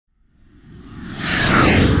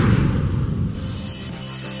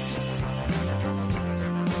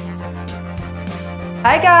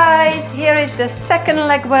Hi guys, here is the second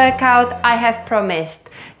leg workout I have promised.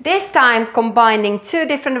 This time combining two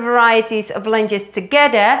different varieties of lunges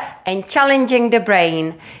together and challenging the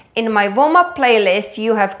brain. In my warm-up playlist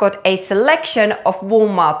you have got a selection of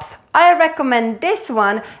warm-ups. I recommend this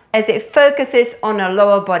one as it focuses on a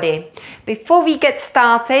lower body. Before we get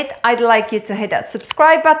started, I'd like you to hit that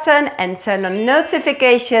subscribe button and turn on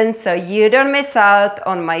notifications so you don't miss out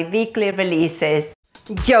on my weekly releases.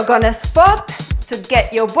 Jog on a spot to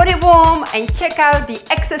get your body warm and check out the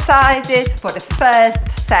exercises for the first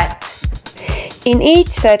set. In each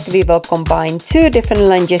set we will combine two different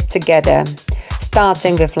lunges together,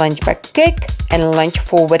 starting with lunge back kick and lunge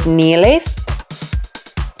forward knee lift,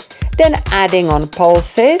 then adding on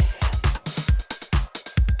pulses.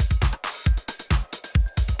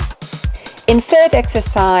 In third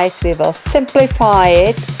exercise we will simplify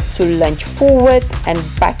it to lunge forward and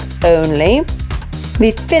back only.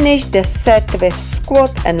 We finish the set with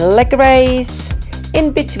squat and leg raise.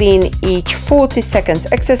 In between each 40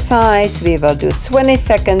 seconds exercise, we will do 20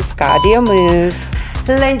 seconds cardio move.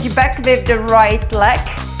 Lunge back with the right leg,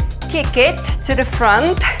 kick it to the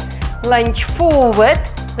front, lunge forward,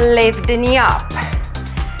 lift the knee up.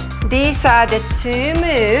 These are the two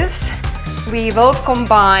moves we will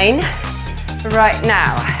combine right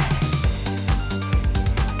now.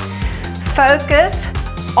 Focus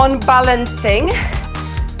on balancing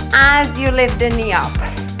as you lift the knee up.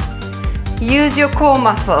 Use your core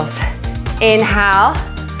muscles. Inhale,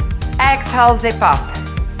 exhale, zip up.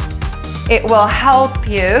 It will help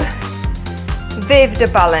you with the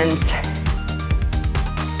balance.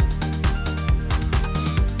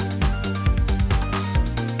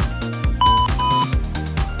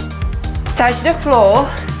 Touch the floor,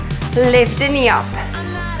 lift the knee up.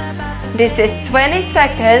 This is 20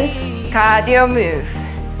 seconds cardio move.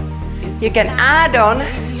 You can add on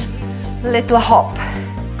little hop.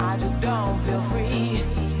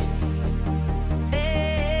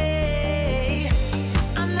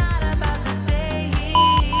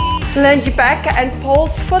 Lunge back and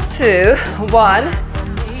pulse for 2. 1,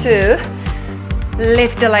 2.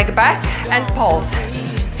 Lift the leg back and pulse.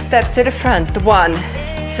 Step to the front. 1,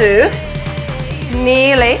 2.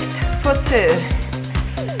 Knee lift for 2.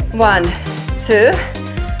 1, 2.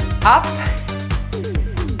 Up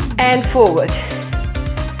and forward.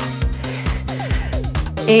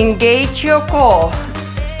 Engage your core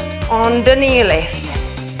on the knee lift.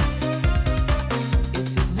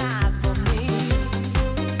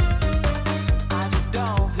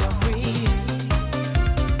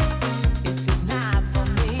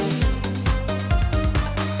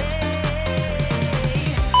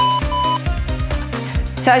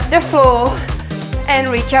 Touch the floor and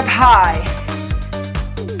reach up high.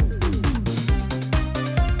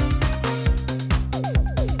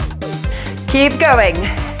 Keep going.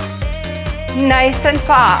 Nice and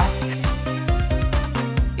fast.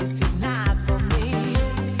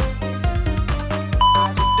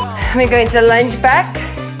 We're going to lunge back,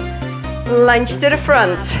 lunge to the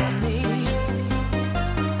front.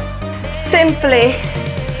 Simply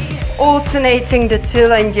alternating the two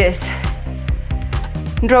lunges.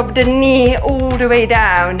 Drop the knee all the way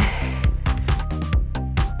down.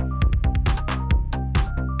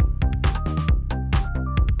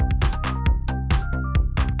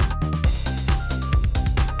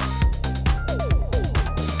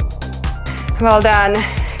 Well done.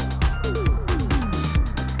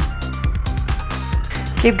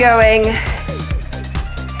 Keep going.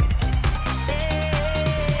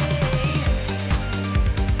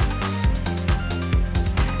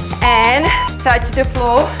 And touch the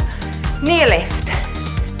floor, knee lift.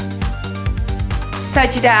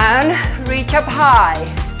 Touch down, reach up high.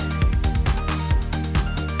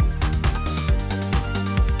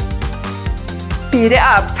 Speed it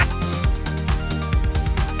up.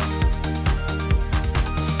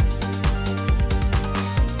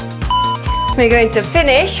 We're going to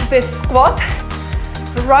finish with squat,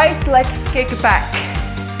 right leg kick back.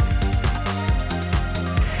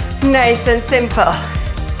 Nice and simple.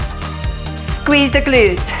 Squeeze the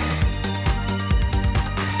glute.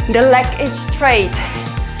 The leg is straight.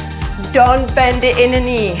 Don't bend it in the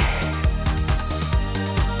knee.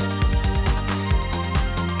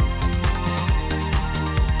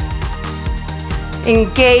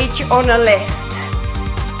 Engage on a lift.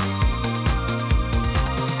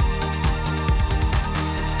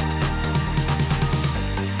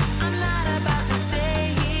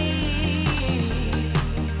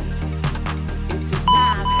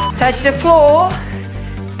 Touch the floor,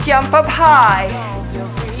 jump up high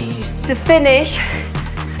to finish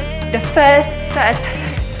the first set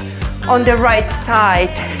on the right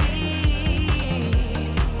side.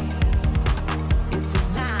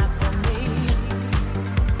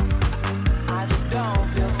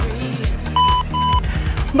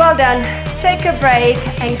 Well done. Take a break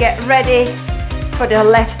and get ready for the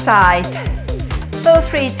left side. Feel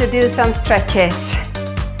free to do some stretches.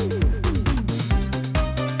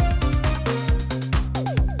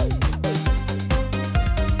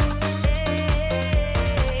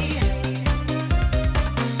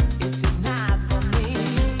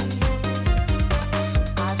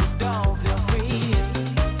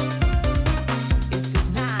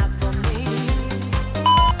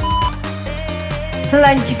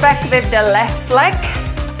 Lunge back with the left leg,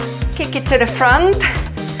 kick it to the front,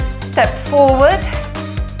 step forward,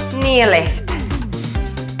 knee lift.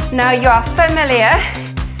 Now you are familiar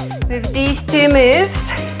with these two moves,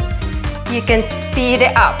 you can speed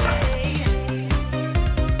it up.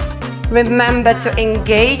 Remember to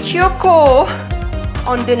engage your core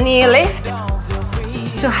on the knee lift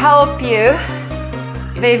to help you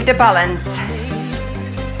with the balance.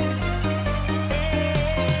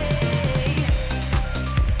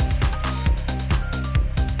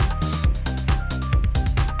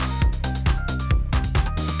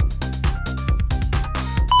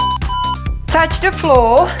 Touch the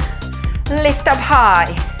floor, lift up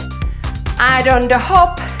high. Add on the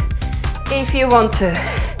hop if you want to.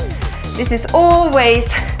 This is always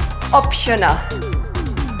optional.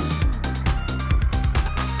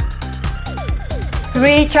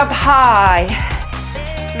 Reach up high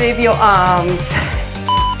with your arms.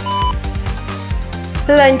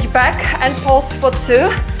 Lunge back and pulse for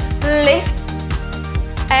two. Lift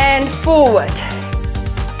and forward.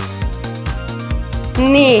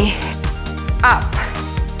 Knee up,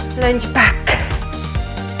 lunge back,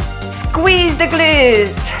 squeeze the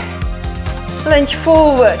glutes, lunge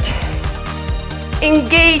forward,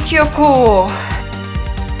 engage your core.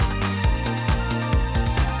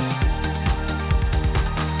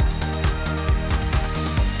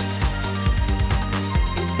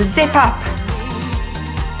 Zip up.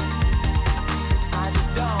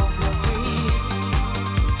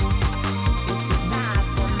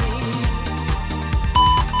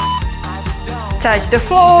 Touch the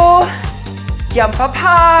floor, jump up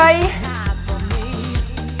high,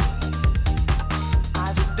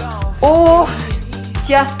 or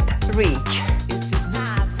just reach.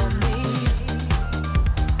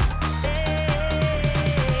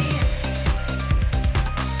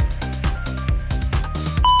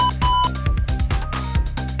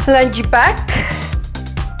 Lunge back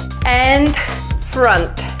and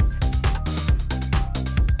front.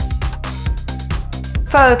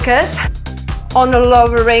 Focus on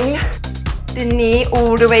lowering the knee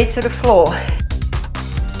all the way to the floor.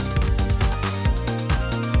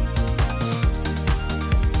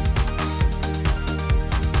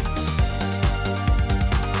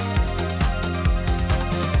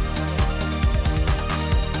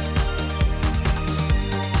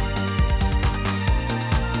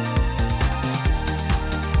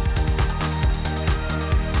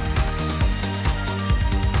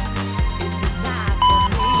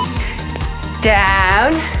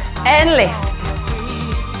 Down and lift.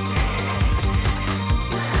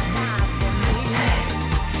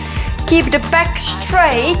 Keep the back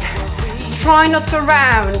straight, try not to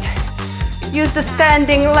round. Use the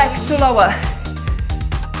standing leg to lower.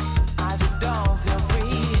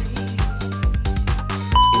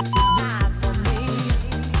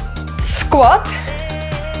 Squat,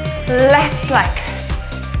 left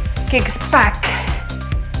leg, kicks back,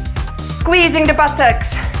 squeezing the buttocks.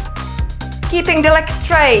 Keeping the leg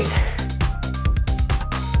straight.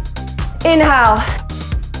 Inhale,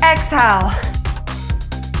 exhale.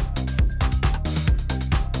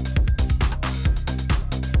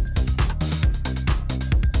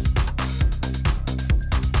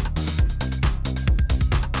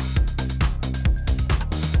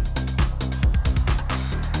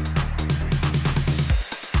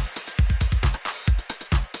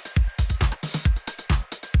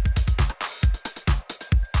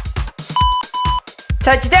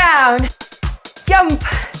 Touch down, jump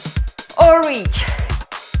or reach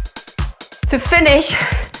to finish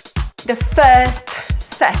the first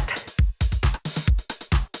set.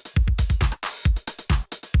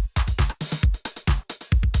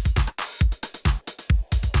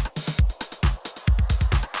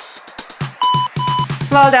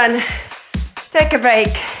 Well done. Take a break.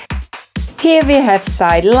 Here we have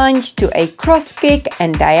side lunge to a cross kick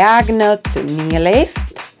and diagonal to knee lift.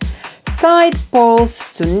 Side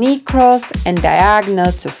pulse to knee cross and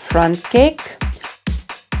diagonal to front kick.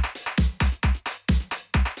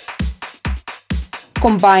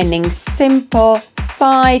 Combining simple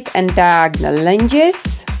side and diagonal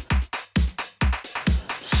lunges.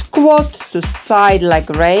 Squat to side leg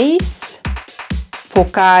raise. For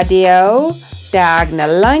cardio,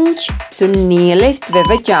 Diagonal lunge to knee lift with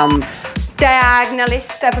a jump. Diagonally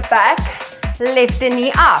step back, lift the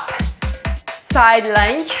knee up. Side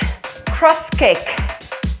lunge, cross kick.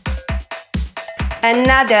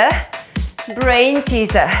 Another brain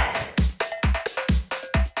teaser.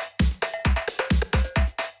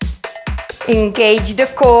 Engage the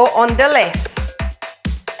core on the lift.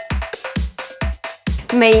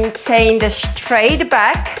 Maintain the straight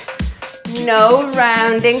back, no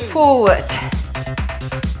rounding forward.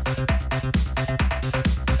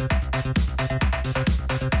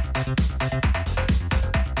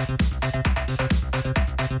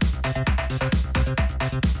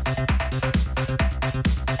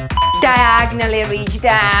 Diagonally reach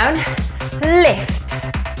down, lift.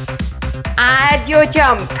 Add your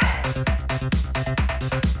jump.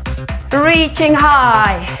 Reaching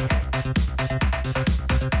high.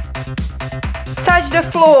 Touch the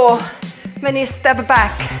floor when you step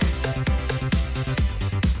back.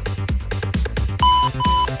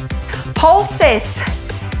 Pulses.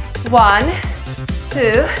 1,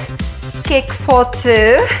 2, kick for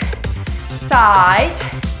 2, side,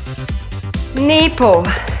 knee pull,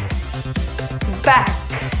 back,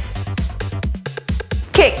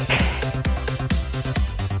 kick,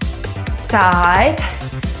 side,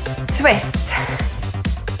 twist.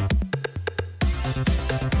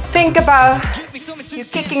 Think about you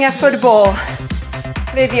kicking a football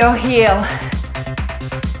with your heel.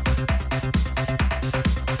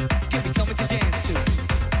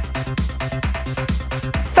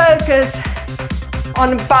 Focus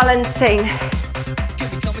on balancing.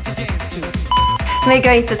 We're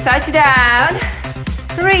going to touch down,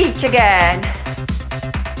 reach again.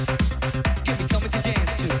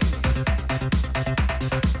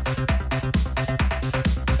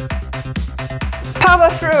 Power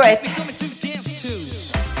through it.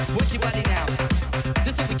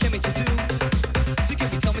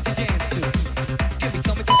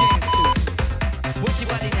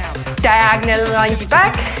 Diagonal lunge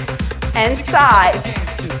back and side.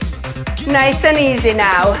 Nice and easy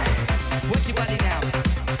now.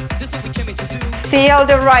 Feel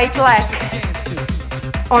the right leg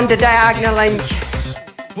on the diagonal lunge.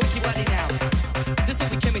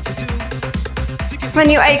 When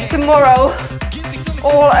you ache tomorrow,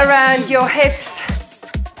 all around your hips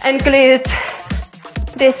and glutes,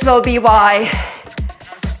 this will be why.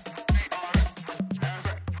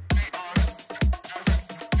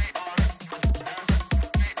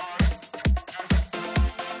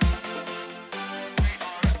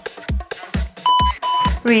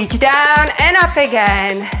 Reach down and up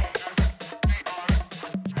again.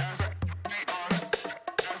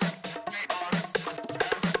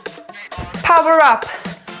 Power up,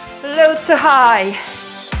 low to high.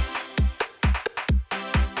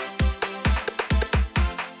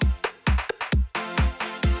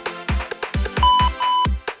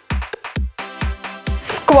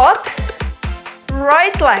 Squat,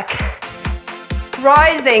 right leg,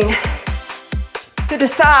 rising to the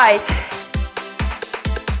side.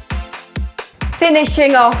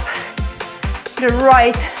 Finishing off the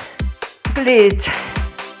right glute,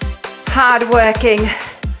 hard working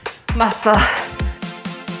muscle.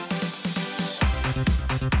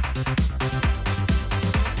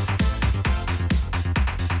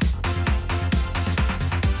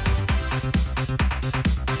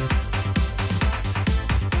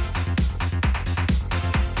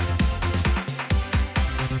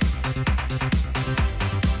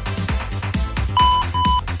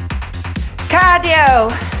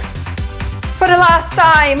 Cardio for the last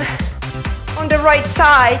time on the right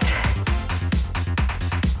side.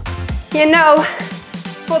 You know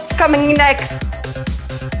what's coming next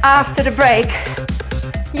after the break.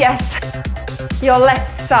 Yes, your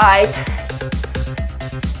left side.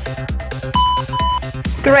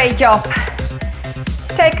 Great job.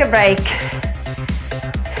 Take a break.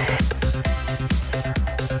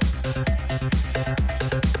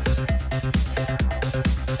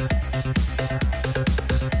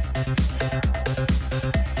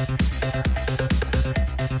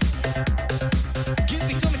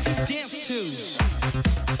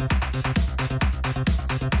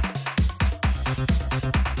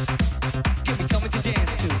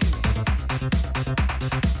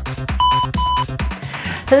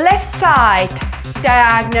 Left side,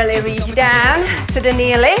 diagonally reach down to the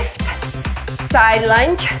knee lift, side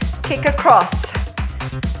lunge, kick across.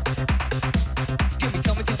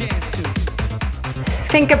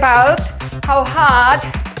 Think about how hard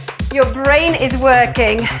your brain is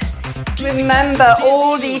working. Remember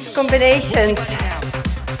all these combinations.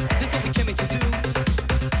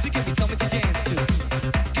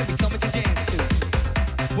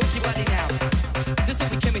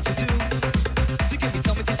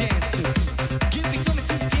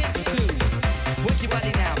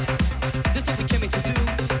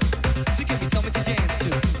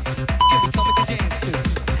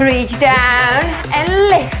 Reach down and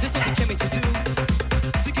lift.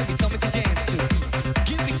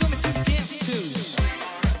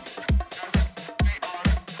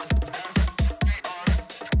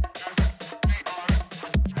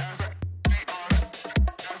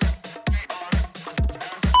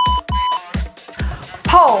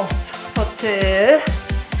 Pulse for 2.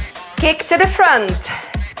 Kick to the front.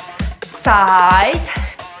 Side.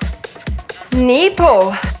 Knee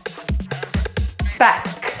pull. Back.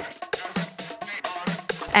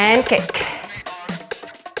 And kick.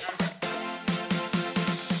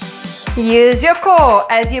 Use your core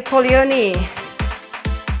as you pull your knee.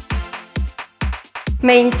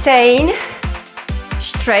 Maintain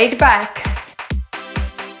straight back.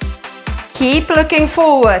 Keep looking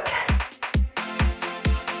forward.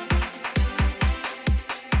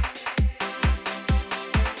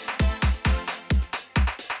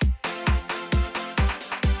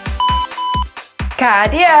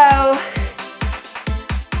 Cardio.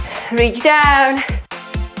 Reach down,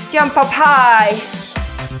 jump up high.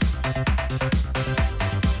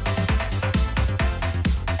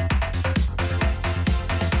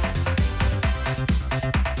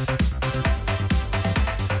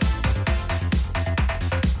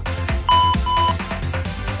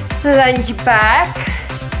 Lunge back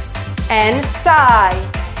and side.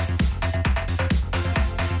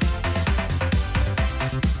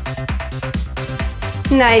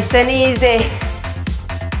 Nice and easy.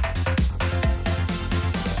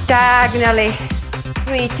 Diagonally,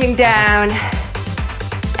 reaching down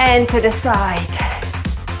and to the side.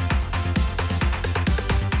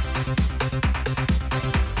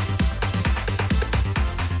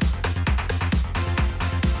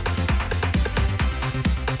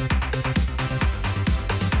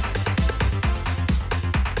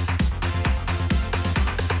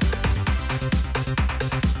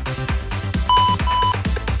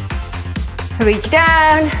 Reach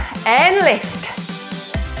down and lift.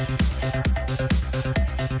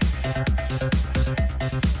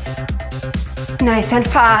 Nice and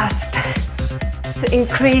fast to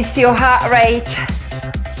increase your heart rate.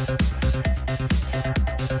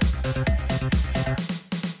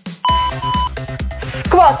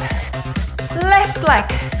 Squat, left leg,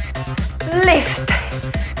 lift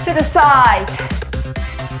to the side.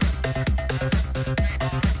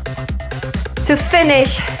 To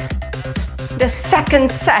finish the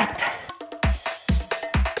second set.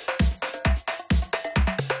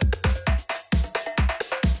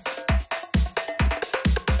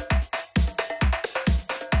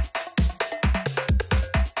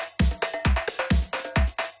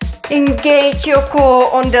 Engage your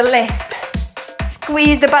core on the lift.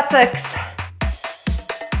 Squeeze the buttocks.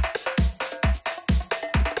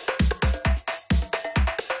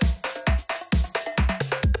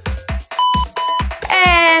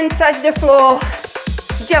 And touch the floor.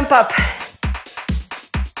 Jump up.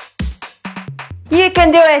 You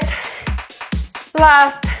can do it.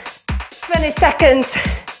 Last 20 seconds.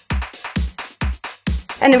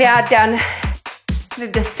 And we are done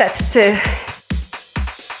with the set 2.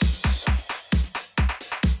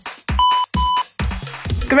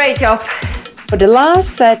 Great job. For the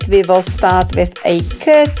last set, we will start with a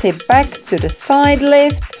curtsy back to the side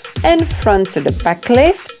lift and front to the back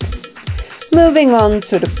lift. Moving on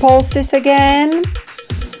to the pulses again.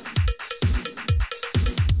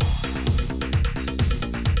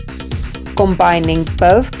 Combining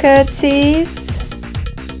both curtsies.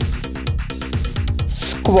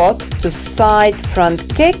 Squat to side front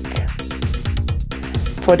kick.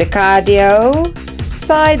 For the cardio,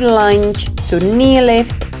 side lunge to knee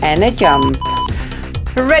lift and a jump.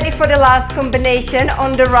 Ready for the last combination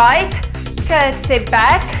on the right. Curtsy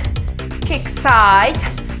back, kick side,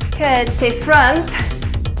 curtsy front,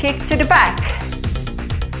 kick to the back.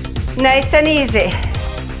 Nice and easy.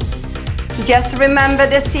 Just remember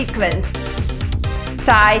the sequence.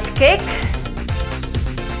 Side kick,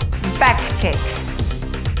 back kick.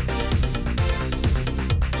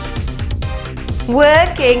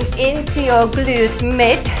 Working into your glute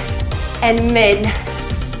mid and mid.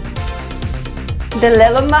 The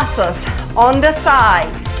little muscles on the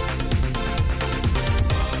side.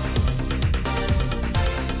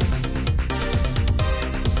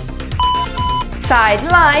 Side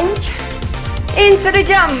lunge into the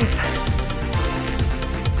jump.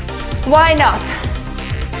 Why not?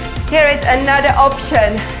 Here is another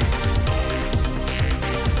option.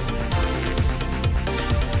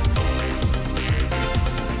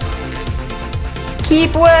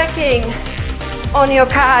 Keep working on your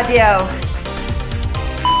cardio.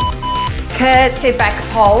 Curtsy back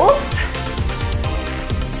pulse.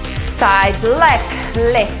 Side leg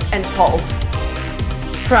lift and pulse.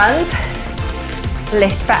 front,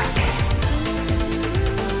 lift back.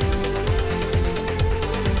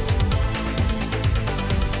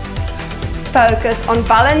 Focus on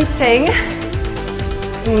balancing,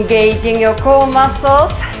 engaging your core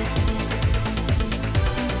muscles.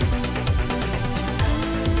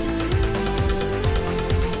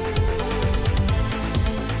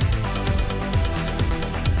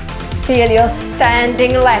 Feel your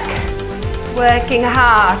standing leg working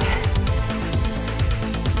hard.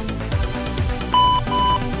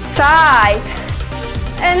 Side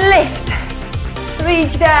and lift.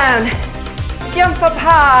 Reach down. Jump up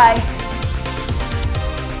high.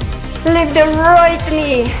 Lift the right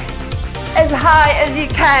knee as high as you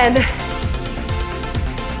can.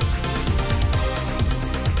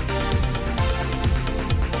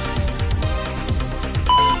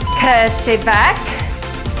 Curtsy back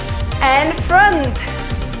and front.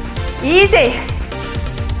 Easy.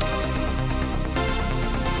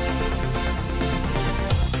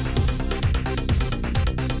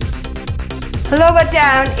 Lower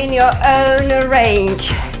down in your own range,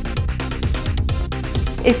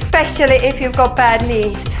 especially if you've got bad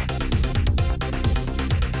knees.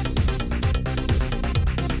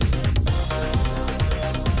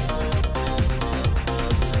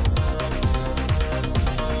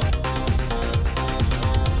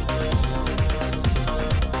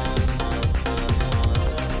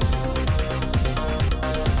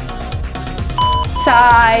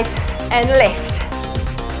 Side and lift.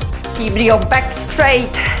 Keep your back straight.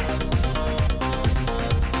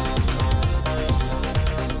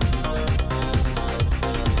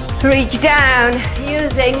 Reach down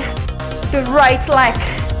using the right leg.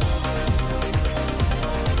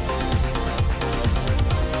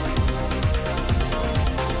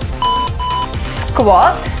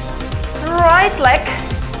 Squat, right leg,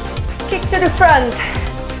 kick to the front.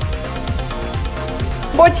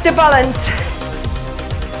 Watch the balance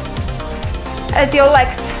as your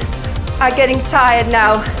legs are getting tired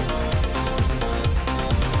now.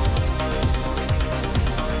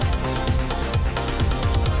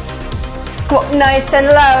 Squat nice and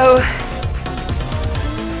low.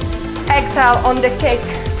 Exhale on the kick.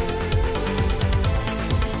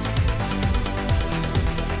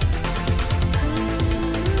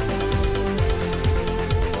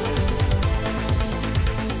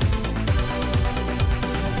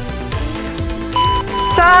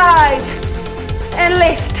 Side and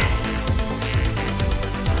lift.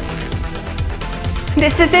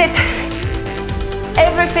 This is it.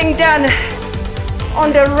 Everything done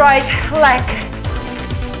on the right leg.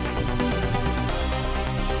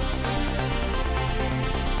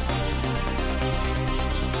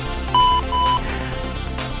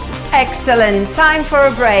 Excellent. Time for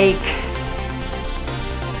a break.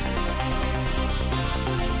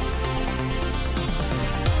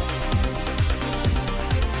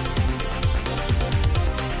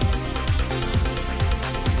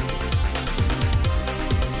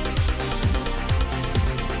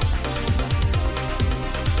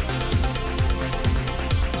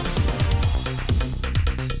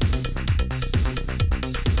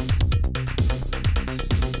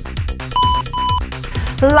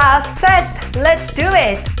 Last set, let's do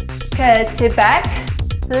it. Curtsy back,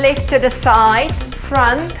 lift to the side,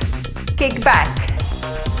 front, kick back.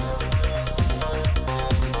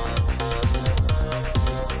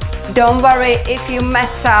 Don't worry if you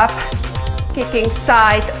mess up kicking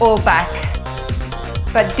side or back,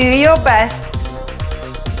 but do your best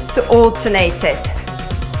to alternate it.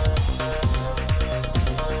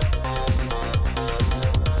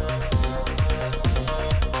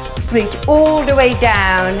 Reach all the way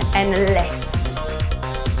down and lift.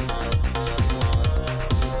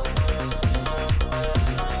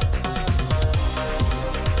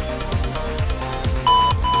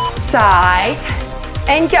 Side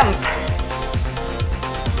and jump.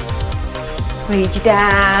 Reach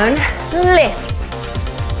down, lift.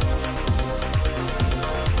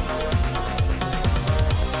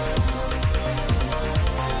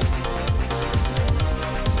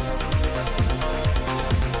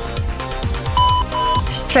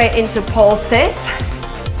 Straight into pulses.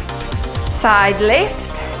 Side lift,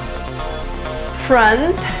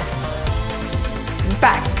 front,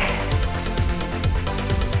 back.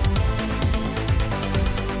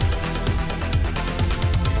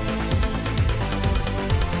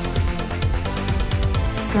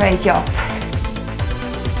 Great job.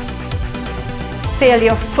 Feel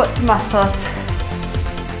your foot muscles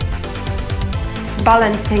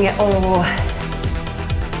balancing it all.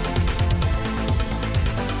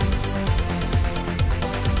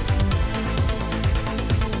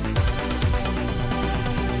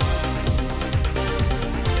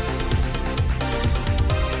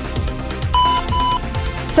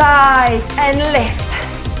 Side and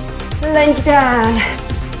lift. Lunge down.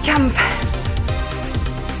 Jump.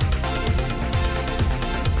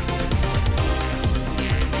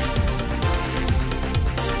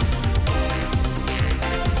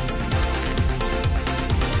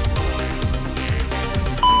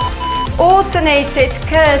 Alternated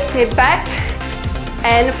curtsy back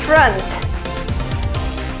and front.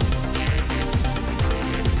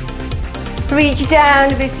 Reach down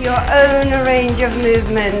with your own range of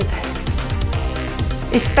movement,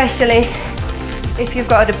 especially if you've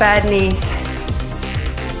got a bad knee.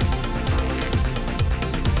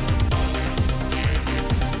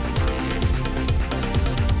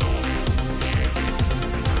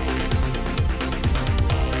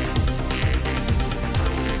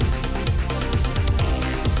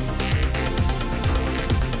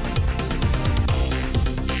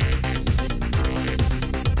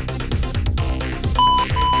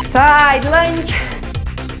 Side lunge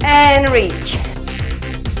and reach.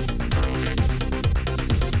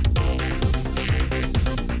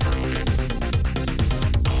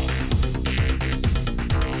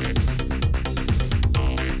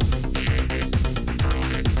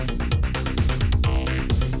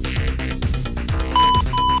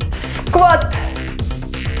 Squat,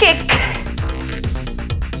 kick.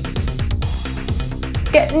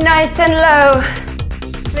 Get nice and low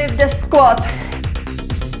with the squat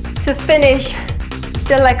to finish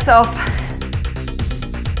the legs off.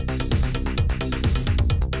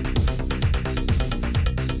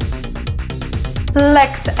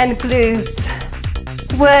 Legs and glutes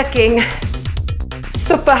working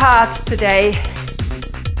super hard today.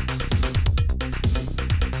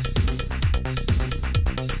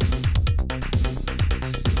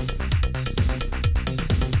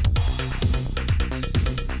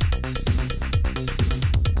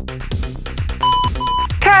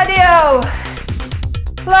 Cardio.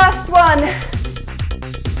 Last one.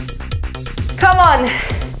 Come on.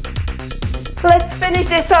 Let's finish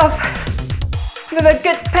this off with a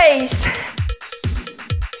good pace.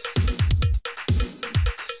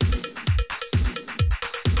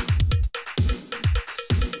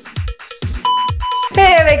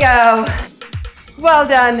 Here we go. Well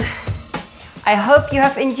done. I hope you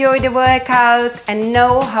have enjoyed the workout and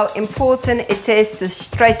know how important it is to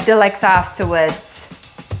stretch the legs afterwards.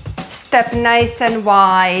 Step nice and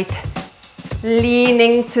wide,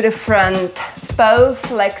 leaning to the front.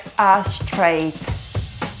 Both legs are straight.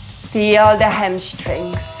 Feel the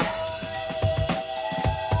hamstrings.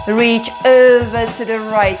 Reach over to the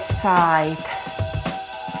right side.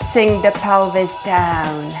 Sink the pelvis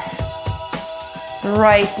down.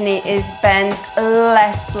 Right knee is bent,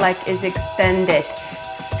 left leg is extended.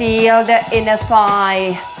 Feel the inner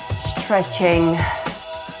thigh stretching.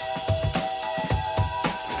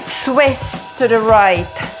 Twist to the right,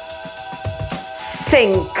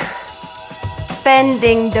 sink,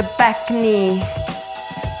 bending the back knee.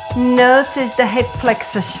 Notice the hip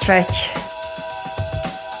flexor stretch.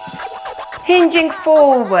 Hinging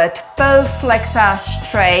forward, both legs are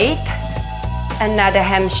straight. Another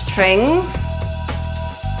hamstring.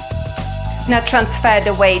 Now transfer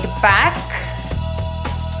the weight back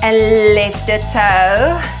and lift the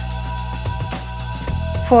toe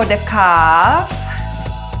for the calf.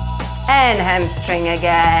 And hamstring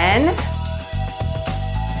again.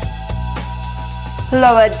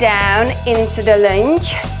 Lower down into the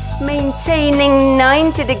lunge, maintaining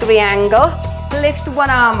 90-degree angle. Lift one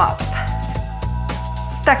arm up.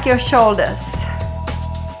 Tuck your shoulders.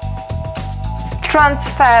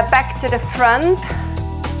 Transfer back to the front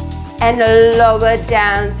and lower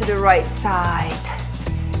down to the right side.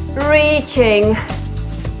 Reaching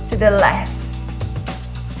to the left.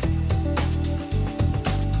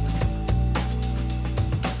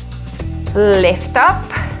 Lift up,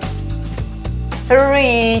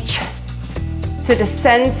 reach to the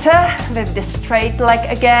center with the straight leg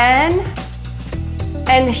again,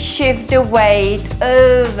 and shift the weight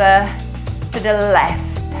over to the left.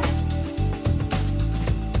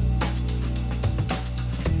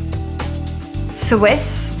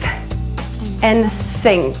 Twist and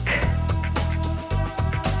sink.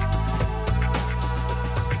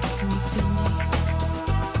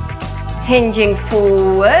 Hinging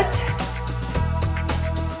forward.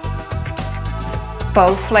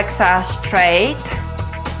 Both legs are straight.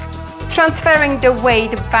 Transferring the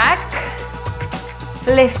weight back,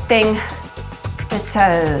 lifting the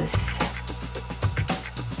toes.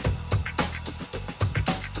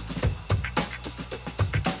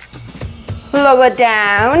 Lower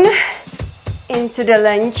down into the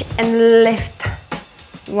lunge and lift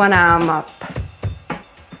one arm up.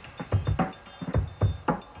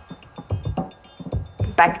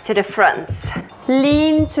 back to the front.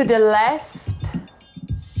 Lean to the left,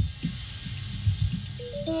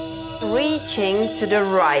 reaching to the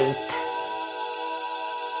right.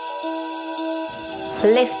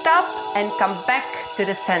 Lift up and come back to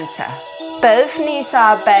the center. Both knees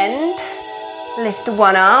are bent. Lift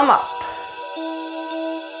one arm up.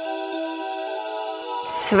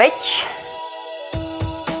 Switch.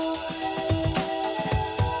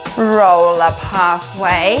 Roll up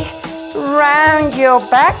halfway. Round your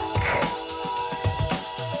back.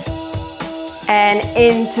 And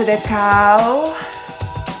into the cow.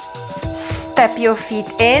 Step your feet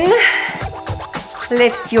in.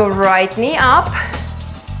 Lift your right knee up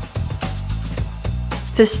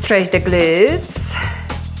to stretch the glutes.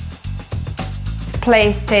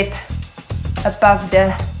 Place it above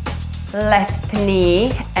the left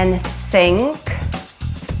knee and sink,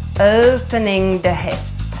 opening the hip.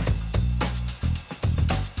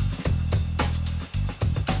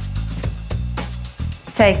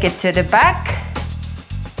 Take it to the back.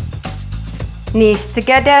 Knees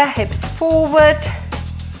together, hips forward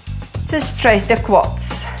to stretch the quads.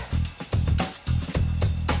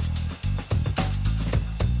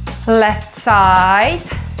 Left side.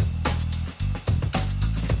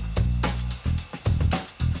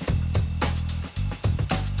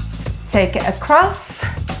 Take it across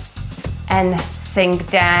and sink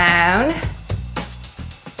down.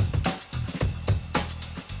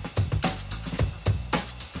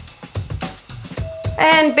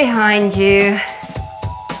 And behind you.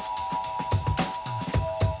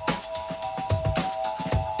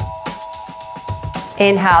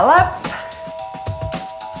 Inhale up,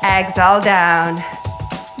 exhale down.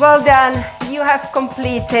 Well done, you have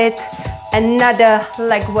completed another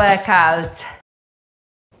leg workout.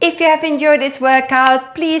 If you have enjoyed this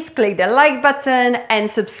workout, please click the like button and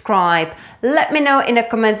subscribe. Let me know in the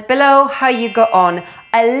comments below how you got on.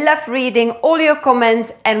 I love reading all your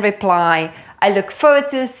comments and reply. I look forward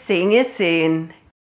to seeing you soon.